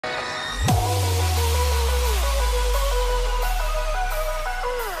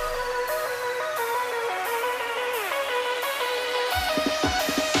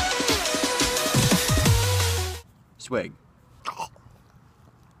swig.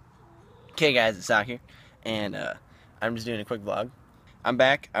 Okay guys, it's Zach here, and I'm just doing a quick vlog. I'm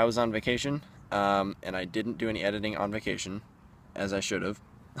back. I was on vacation, and I didn't do any editing on vacation, as I should have.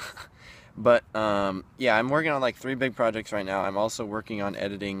 But yeah, I'm working on like 3 big projects right now. I'm also working on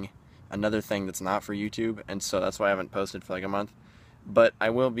editing another thing that's not for YouTube, and so that's why I haven't posted for like a month. But I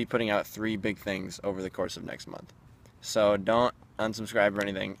will be putting out 3 big things over the course of next month. So don't unsubscribe or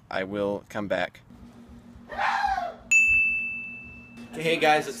anything. I will come back. Hey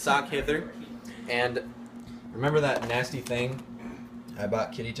guys, it's Sock Hither, and remember that nasty thing I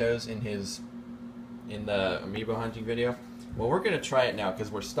bought kitty toes in the amiibo hunting video? Well, we're gonna try it now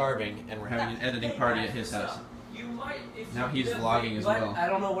because we're starving and we're having an editing party at his house. Now he's vlogging as well. I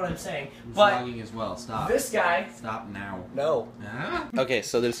don't know what I'm saying. He's but vlogging as well. Stop. This guy. Stop now. No. Okay,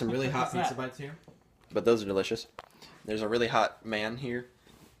 so there's some really hot pizza bites here, but those are delicious. There's a really hot man here.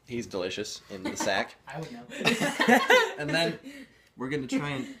 He's delicious in the sack. I would know. And then we're gonna try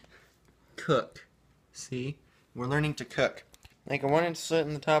and cook. See? We're learning to cook. Make a 1-inch slit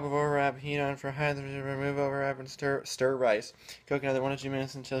in the top of overwrap, heat on for high, remove overwrap and stir rice. Cook another 1 to 2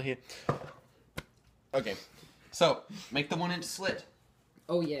 minutes until heat. Okay, so make the 1-inch slit.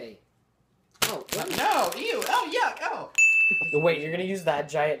 Oh yay! Oh no! Ew! Oh yuck! Oh! Wait, you're gonna use that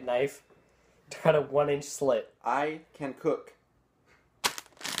giant knife to cut a 1-inch slit? I can cook.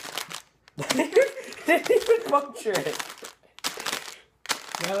 Didn't even puncture it.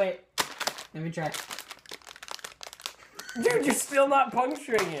 No wait, let me try. Dude, you're still not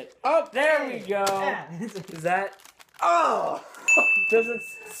puncturing it. Oh, there we go. Yeah. Is that? Oh! Does it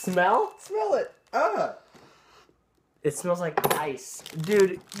smell? Smell it! It smells like ice,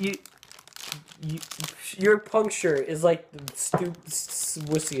 dude. Your puncture is like the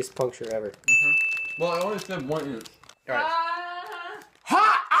wussiest puncture ever. Well, I only said 1 inch. All right.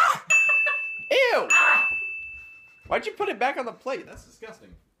 Ha! Ah! Ew! Ah! Why'd you put it back on the plate? That's disgusting.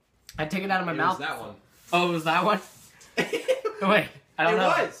 I take it out of my mouth. It was that one. Oh, it was that one? Wait, I don't know.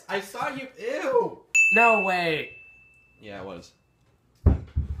 It was. I saw you. Ew. No way. Yeah, it was.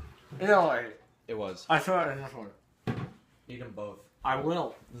 No way. It was. I saw it in this one. Eat them both. I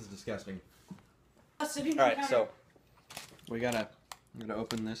will. This is disgusting. All Alright, so I'm gonna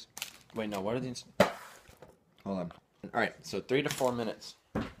open this. Wait, no, what are these? Hold on. Alright, so 3 to 4 minutes.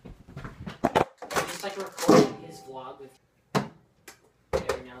 Just like recording his vlog with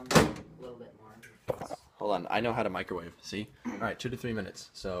every now and then a little bit more. Hold on, I know how to microwave. See? Alright, 2 to 3 minutes.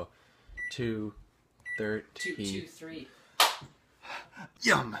 So 2, 30. 2, 2, 3.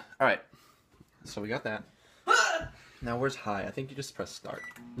 Yum! Alright. So we got that. Now where's high? I think you just press start.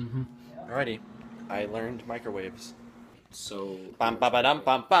 Alrighty. I learned microwaves. So bam ba ba dum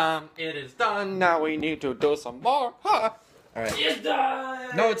bam bam. It is done. Now we need to do some more. Ha! Alright. It's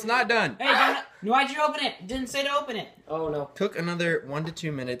done! No, it's not done. Hey, why'd you open it? It didn't say to open it. Oh no. Cook another 1 to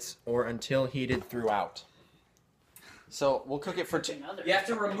 2 minutes or until heated throughout. So we'll cook it for 2. You have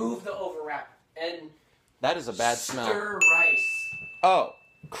to remove the overwrap and That is a bad smell. stir rice. Oh,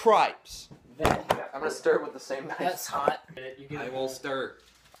 cripes. Then I'm gonna stir it with the same knife. That's hot. I will stir.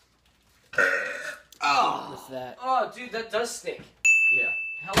 With that. Oh, dude, that does stink. Yeah.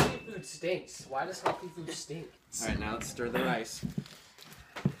 Healthy food stinks. Why does healthy food stink? Alright, now let's stir the rice.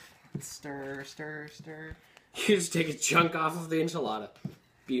 Stir, stir, stir. You just take a chunk off of the enchilada.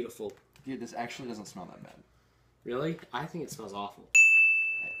 Beautiful. Dude, this actually doesn't smell that bad. Really? I think it smells awful.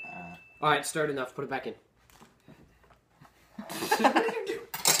 Alright, stirred enough. Put it back in.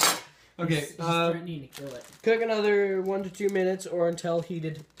 Okay, He's threatening to kill it. cook another 1 to 2 minutes or until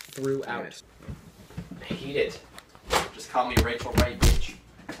heated throughout. Heated. Just call me Rachel Wright, bitch.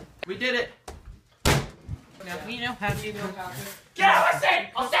 We did it! Now, you know, how do you go about it? Get out of my seat!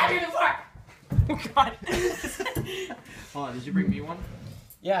 I'll stab you in the foot! Oh god. Hold on, did you bring me one?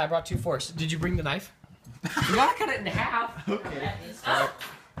 Yeah, I brought 2 forks. Did you bring the knife? You gotta cut it in half. Okay.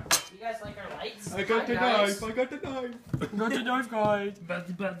 You guys like our lights? I got the guys. knife, I got the knife. Got the knife, guys.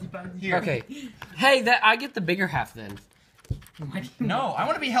 Here. Okay. Hey, I get the bigger half then. No, I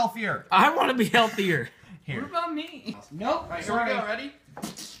want to be healthier. I want to be healthier. Here. What about me? Nope. Alright, here we go, ready?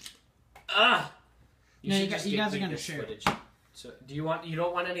 Ugh. No, you should just guys are get gonna this share. footage. So, you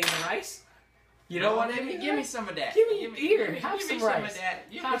don't want any of the rice? You don't want any? Give me some of that. Give me here. Have give some me rice. Some of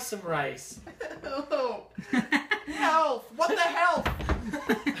that. Give Have some rice. Oh. Health. What the hell?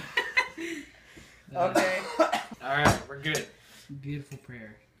 Okay. All right, we're good. Beautiful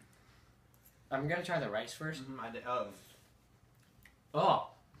prayer. I'm gonna try the rice first. Oh.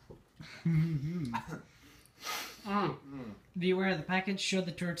 Oh. Beware of the package. Show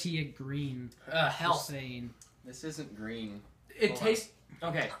the tortilla green. Health. Just saying. This isn't green. It tastes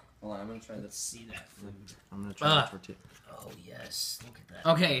okay.